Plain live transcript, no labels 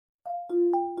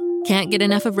Can't get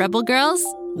enough of Rebel Girls?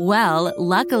 Well,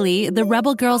 luckily, the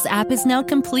Rebel Girls app is now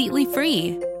completely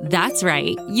free. That's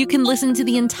right. You can listen to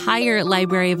the entire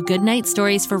library of goodnight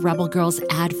stories for Rebel Girls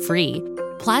ad-free.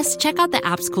 Plus, check out the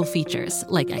app's cool features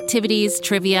like activities,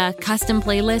 trivia, custom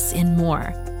playlists, and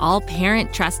more. All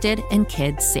parent-trusted and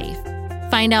kids-safe.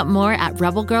 Find out more at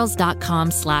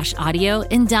rebelgirls.com/audio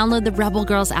and download the Rebel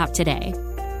Girls app today.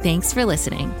 Thanks for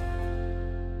listening.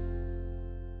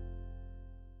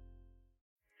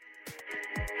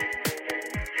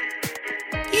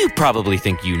 You probably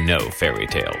think you know fairy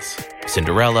tales.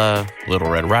 Cinderella, Little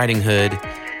Red Riding Hood.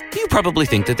 You probably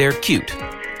think that they're cute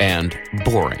and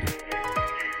boring.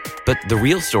 But the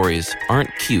real stories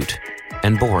aren't cute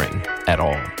and boring at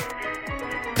all.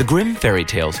 The Grimm fairy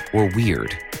tales were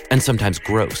weird and sometimes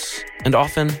gross and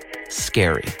often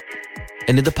scary.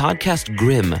 And in the podcast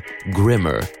Grimm,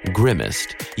 Grimmer,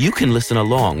 Grimmest, you can listen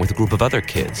along with a group of other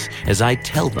kids as I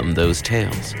tell them those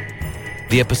tales.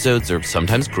 The episodes are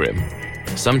sometimes grim,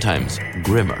 sometimes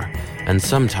grimmer, and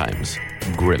sometimes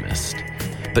grimmest.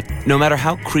 But no matter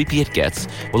how creepy it gets,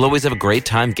 we'll always have a great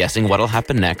time guessing what'll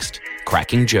happen next,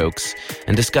 cracking jokes,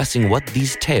 and discussing what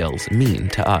these tales mean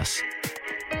to us.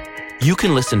 You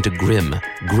can listen to Grimm,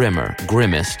 Grimmer,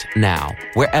 Grimmest now,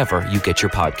 wherever you get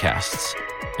your podcasts.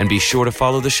 And be sure to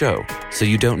follow the show so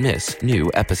you don't miss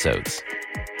new episodes.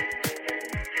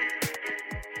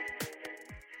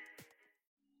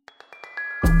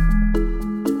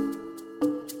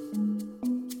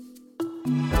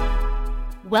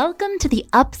 Welcome to the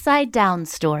Upside Down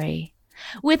Story.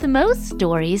 With most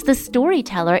stories, the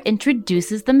storyteller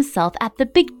introduces themselves at the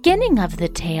beginning of the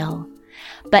tale.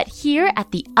 But here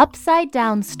at the Upside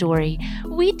Down Story,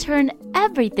 we turn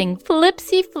everything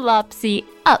flipsy-flopsy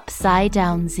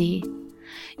upside-downsy.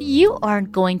 You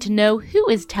aren't going to know who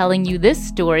is telling you this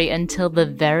story until the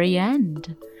very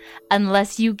end.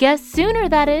 Unless you guess sooner,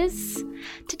 that is.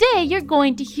 Today, you're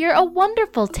going to hear a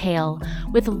wonderful tale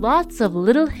with lots of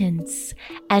little hints,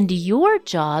 and your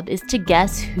job is to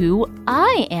guess who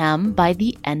I am by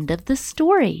the end of the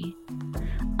story.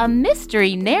 A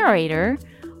mystery narrator?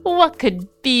 What could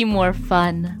be more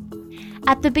fun?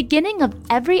 At the beginning of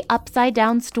every Upside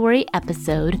Down Story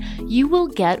episode, you will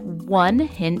get one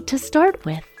hint to start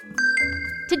with.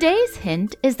 Today's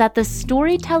hint is that the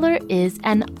storyteller is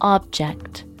an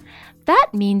object. That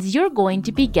means you're going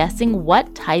to be guessing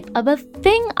what type of a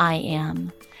thing I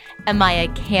am. Am I a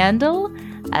candle,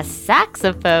 a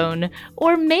saxophone,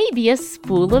 or maybe a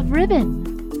spool of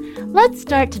ribbon? Let's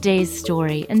start today's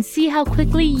story and see how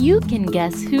quickly you can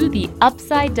guess who the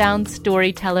Upside Down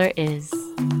Storyteller is.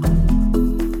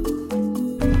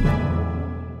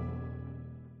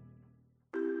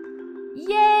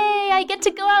 Yay! I get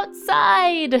to go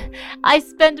outside! I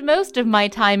spend most of my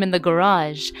time in the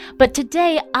garage, but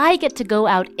today I get to go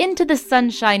out into the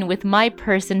sunshine with my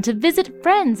person to visit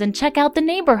friends and check out the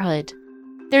neighborhood.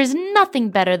 There's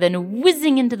nothing better than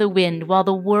whizzing into the wind while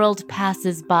the world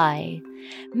passes by.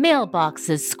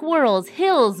 Mailboxes, squirrels,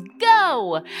 hills,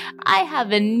 go! I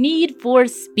have a need for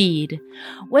speed.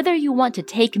 Whether you want to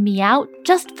take me out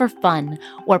just for fun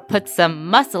or put some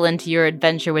muscle into your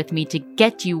adventure with me to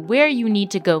get you where you need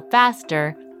to go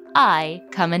faster, I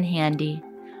come in handy.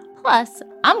 Plus,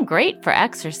 I'm great for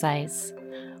exercise.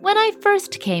 When I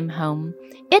first came home,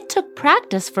 it took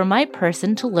practice for my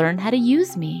person to learn how to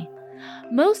use me.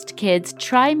 Most kids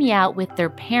try me out with their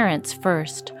parents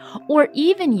first, or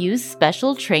even use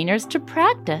special trainers to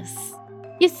practice.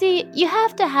 You see, you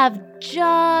have to have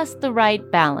just the right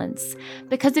balance,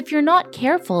 because if you're not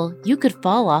careful, you could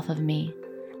fall off of me.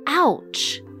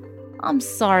 Ouch! I'm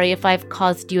sorry if I've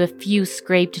caused you a few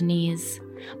scraped knees.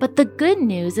 But the good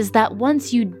news is that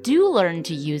once you do learn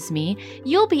to use me,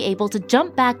 you'll be able to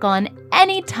jump back on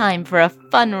any time for a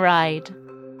fun ride.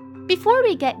 Before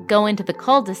we get going to the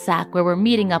cul-de-sac where we're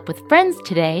meeting up with friends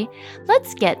today,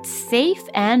 let's get safe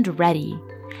and ready.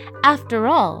 After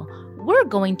all, we're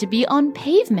going to be on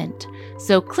pavement,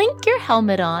 so clink your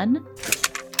helmet on,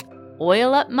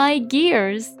 oil up my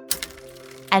gears,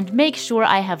 and make sure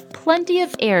I have plenty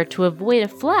of air to avoid a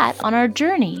flat on our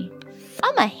journey.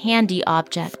 I'm a handy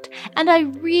object, and I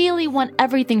really want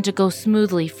everything to go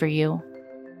smoothly for you.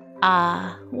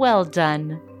 Ah, well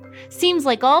done. Seems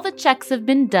like all the checks have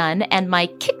been done and my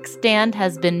kickstand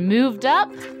has been moved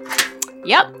up.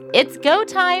 Yep, it's go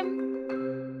time.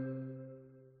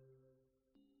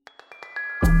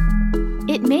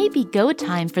 It may be go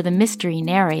time for the mystery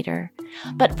narrator,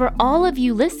 but for all of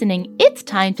you listening, it's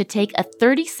time to take a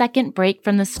 30-second break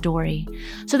from the story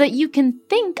so that you can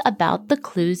think about the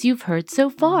clues you've heard so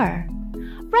far.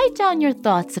 Write down your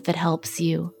thoughts if it helps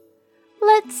you.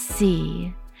 Let's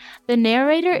see. The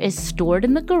narrator is stored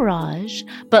in the garage,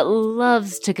 but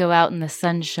loves to go out in the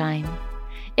sunshine.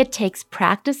 It takes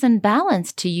practice and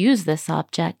balance to use this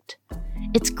object.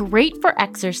 It's great for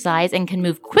exercise and can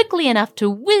move quickly enough to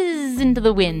whiz into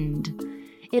the wind.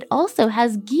 It also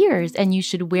has gears, and you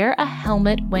should wear a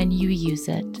helmet when you use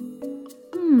it.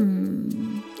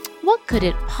 What could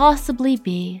it possibly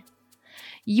be?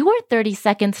 Your 30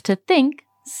 seconds to think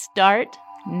start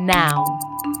now.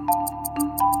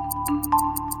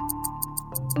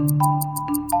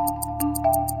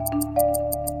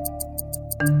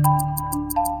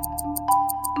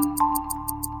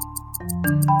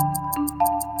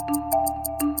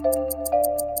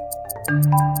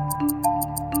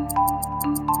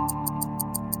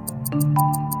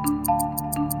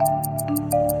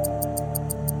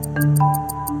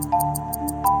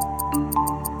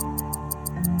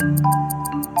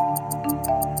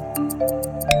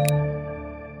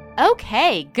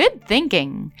 Okay, good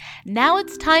thinking. Now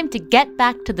it's time to get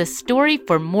back to the story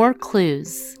for more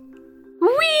clues.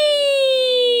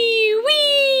 Whee!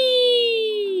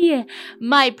 Whee!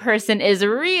 My person is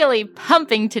really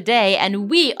pumping today, and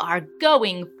we are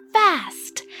going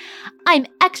fast. I'm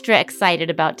extra excited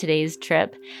about today's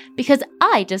trip because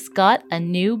I just got a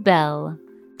new bell.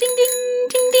 Ding, ding,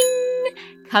 ding, ding.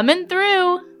 Coming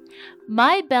through.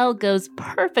 My bell goes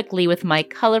perfectly with my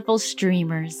colorful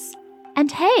streamers. And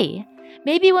hey,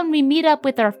 maybe when we meet up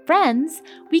with our friends,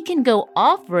 we can go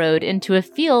off-road into a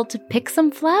field to pick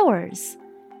some flowers.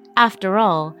 After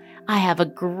all, I have a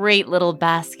great little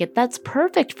basket that's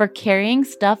perfect for carrying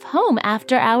stuff home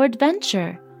after our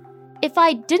adventure. If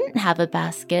I didn't have a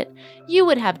basket, you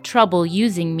would have trouble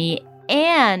using me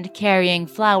and carrying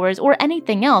flowers or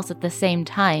anything else at the same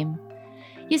time.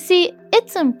 You see,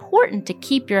 it's important to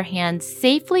keep your hands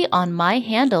safely on my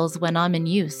handles when I'm in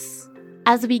use.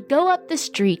 As we go up the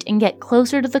street and get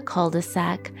closer to the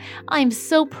cul-de-sac, I'm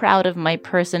so proud of my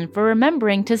person for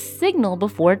remembering to signal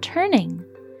before turning.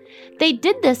 They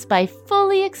did this by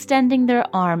fully extending their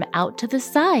arm out to the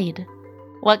side.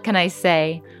 What can I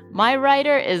say? My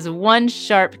rider is one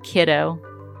sharp kiddo.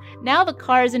 Now the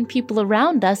cars and people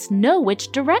around us know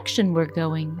which direction we're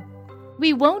going.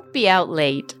 We won't be out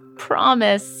late,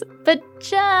 promise. But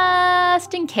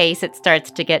just in case it starts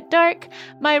to get dark,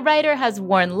 my rider has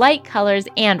worn light colors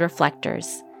and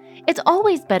reflectors. It's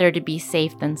always better to be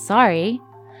safe than sorry.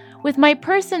 With my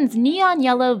person's neon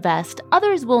yellow vest,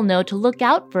 others will know to look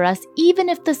out for us even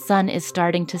if the sun is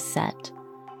starting to set.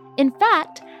 In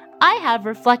fact, I have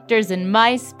reflectors in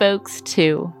my spokes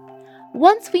too.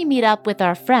 Once we meet up with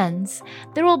our friends,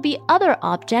 there will be other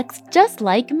objects just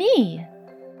like me.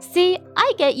 See,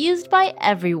 I get used by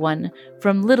everyone,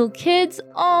 from little kids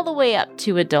all the way up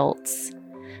to adults.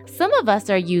 Some of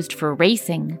us are used for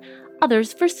racing,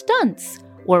 others for stunts,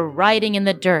 or riding in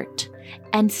the dirt,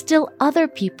 and still other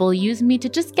people use me to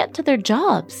just get to their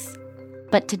jobs.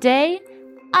 But today,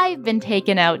 I've been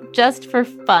taken out just for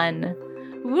fun.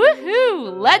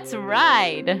 Woohoo! Let's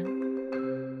ride!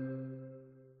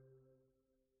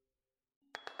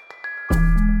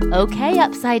 Okay,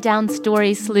 upside-down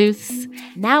story sleuths.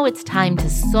 Now it's time to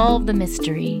solve the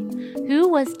mystery. Who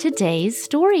was today's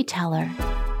storyteller?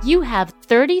 You have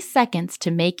 30 seconds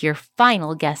to make your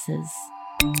final guesses.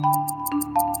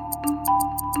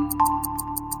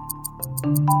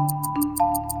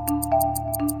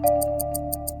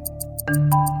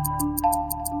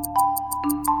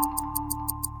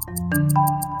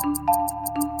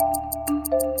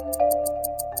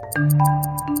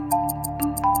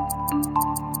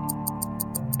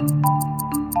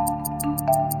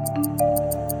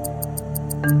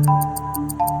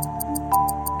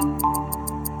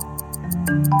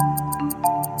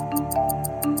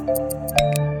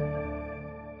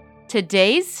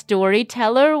 Today's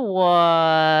storyteller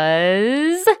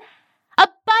was a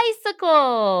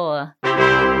bicycle.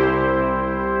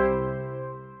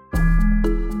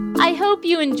 I hope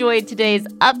you enjoyed today's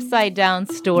upside-down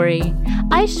story.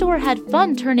 I sure had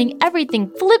fun turning everything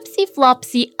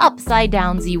flipsy-flopsy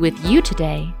upside-downsy with you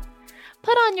today.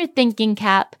 Put on your thinking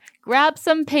cap, grab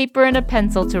some paper and a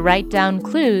pencil to write down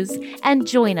clues, and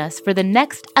join us for the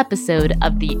next episode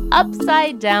of the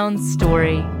Upside Down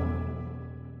Story.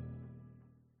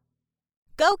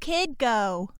 Go, kid,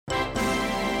 go.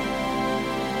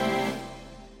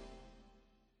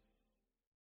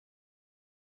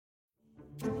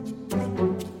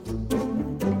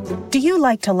 Do you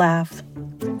like to laugh?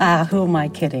 Who am I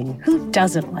kidding? Who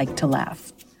doesn't like to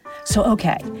laugh? So,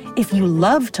 okay, if you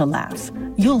love to laugh,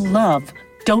 you'll love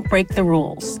Don't Break the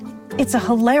Rules. It's a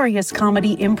hilarious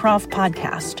comedy improv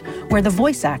podcast where the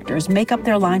voice actors make up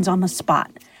their lines on the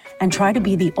spot and try to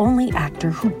be the only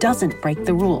actor who doesn't break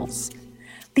the rules.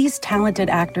 These talented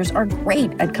actors are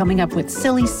great at coming up with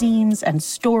silly scenes and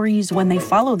stories when they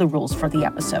follow the rules for the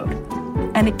episode.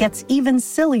 And it gets even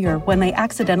sillier when they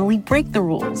accidentally break the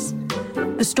rules.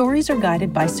 The stories are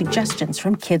guided by suggestions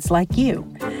from kids like you,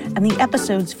 and the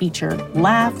episodes feature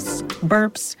laughs,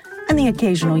 burps, and the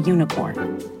occasional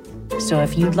unicorn. So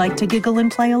if you'd like to giggle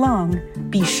and play along,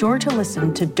 be sure to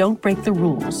listen to Don't Break the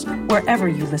Rules wherever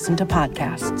you listen to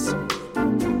podcasts.